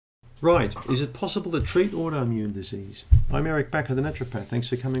Right, is it possible to treat autoimmune disease? I'm Eric Backer, the naturopath. Thanks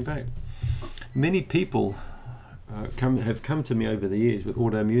for coming back. Many people have come to me over the years with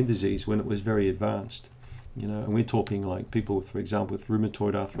autoimmune disease when it was very advanced. You know, and we're talking like people, with, for example, with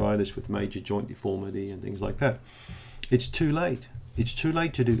rheumatoid arthritis, with major joint deformity and things like that. It's too late. It's too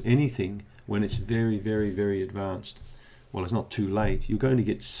late to do anything when it's very, very, very advanced. Well, it's not too late. You're going to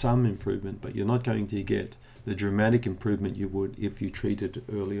get some improvement, but you're not going to get the dramatic improvement you would if you treated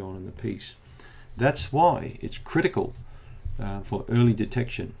early on in the piece. That's why it's critical for early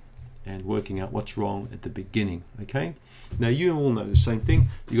detection and working out what's wrong at the beginning. Okay, now you all know the same thing.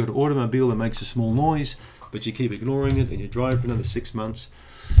 You got an automobile that makes a small noise, but you keep ignoring it and you drive for another 6 months,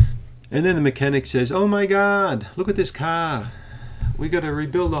 and then the mechanic says, oh my god, look at this car, we got to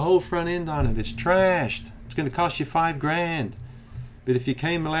rebuild the whole front end on it, it's trashed, it's going to cost you $5 grand. But if you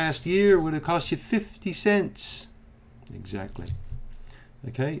came last year, it would have cost you 50 cents. Exactly.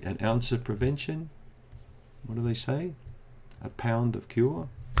 Okay, an ounce of prevention. What do they say? A pound of cure.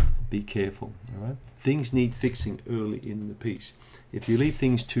 Be careful, all right? Things need fixing early in the piece. If you leave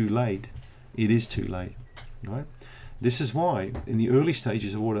things too late, it is too late, right? This is why, in the early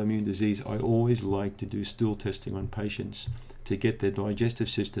stages of autoimmune disease, I always like to do stool testing on patients to get their digestive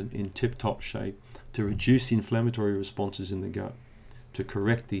system in tip-top shape, to reduce the inflammatory responses in the gut, to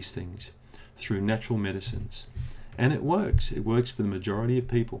correct these things through natural medicines. And it works. It works for the majority of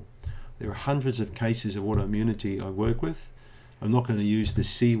people. There are hundreds of cases of autoimmunity I work with. I'm not going to use the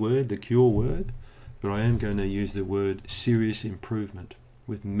C word, the cure word, but I am going to use the word serious improvement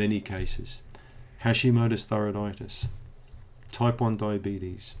with many cases. Hashimoto's thyroiditis, type 1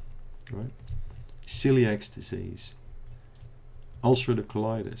 diabetes, right? Celiac disease, ulcerative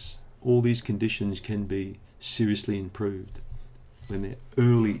colitis. All these conditions can be seriously improved. When they're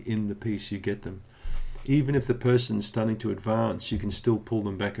early in the piece, you get them. Even if the person's starting to advance, you can still pull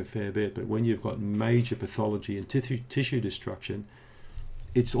them back a fair bit. But when you've got major pathology and tissue destruction,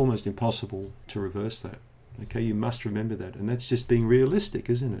 it's almost impossible to reverse that. Okay, you must remember that. And that's just being realistic,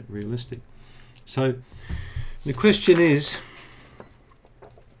 isn't it? Realistic. So the question is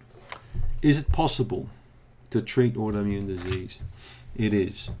it possible to treat autoimmune disease? It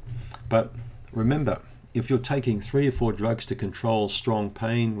is. But remember, if you're taking 3 or 4 drugs to control strong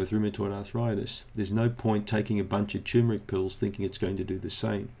pain with rheumatoid arthritis, there's no point taking a bunch of turmeric pills thinking it's going to do the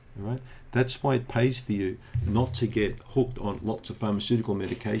same. All right? That's why it pays for you not to get hooked on lots of pharmaceutical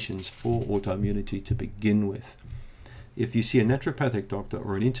medications for autoimmunity to begin with. If you see a naturopathic doctor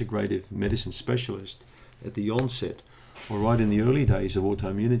or an integrative medicine specialist at the onset or right in the early days of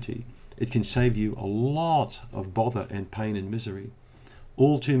autoimmunity, it can save you a lot of bother and pain and misery.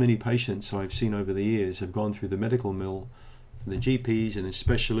 All too many patients I've seen over the years have gone through the medical mill, the GPs and the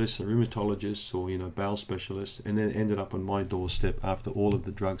specialists, or rheumatologists, or bowel specialists, and then ended up on my doorstep after all of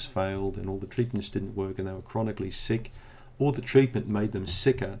the drugs failed and all the treatments didn't work and they were chronically sick, or the treatment made them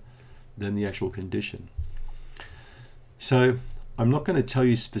sicker than the actual condition. So I'm not going to tell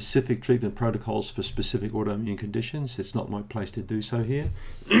you specific treatment protocols for specific autoimmune conditions. It's not my place to do so here,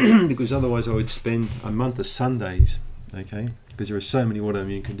 because otherwise I would spend a month of Sundays, okay? Because there are so many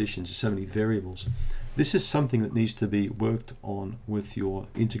autoimmune conditions, so many variables. This is something that needs to be worked on with your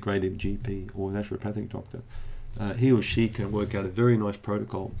integrative GP or naturopathic doctor. He or she can work out a very nice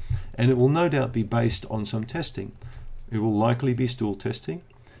protocol, and it will no doubt be based on some testing. It will likely be stool testing.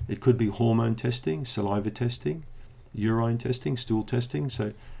 It could be hormone testing, saliva testing, urine testing, stool testing.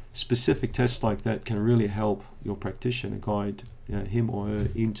 So specific tests like that can really help your practitioner guide him or her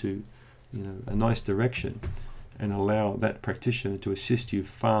into a nice direction, and allow that practitioner to assist you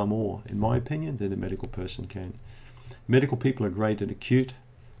far more, in my opinion, than a medical person can. Medical people are great at acute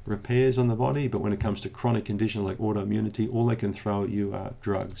repairs on the body, but when it comes to chronic conditions like autoimmunity, all they can throw at you are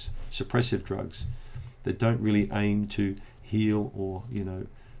drugs, suppressive drugs, that don't really aim to heal or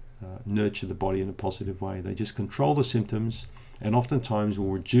nurture the body in a positive way. They just control the symptoms, and oftentimes will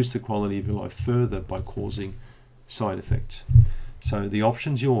reduce the quality of your life further by causing side effects. So the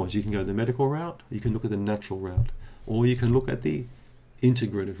option's yours. You can go the medical route, you can look at the natural route, or you can look at the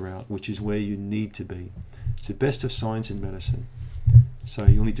integrative route, which is where you need to be. It's the best of science and medicine. So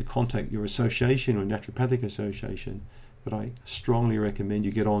you'll need to contact your association or naturopathic association, but I strongly recommend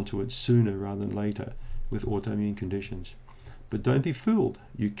you get onto it sooner rather than later with autoimmune conditions. But don't be fooled.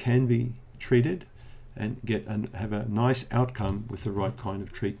 You can be treated and have a nice outcome with the right kind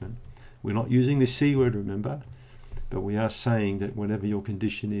of treatment. We're not using the C word, remember, but we are saying that whatever your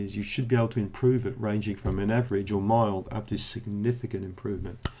condition is, you should be able to improve it, ranging from an average or mild up to significant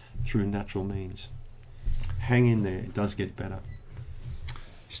improvement through natural means. Hang in there, it does get better.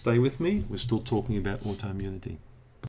 Stay with me, we're still talking about autoimmunity.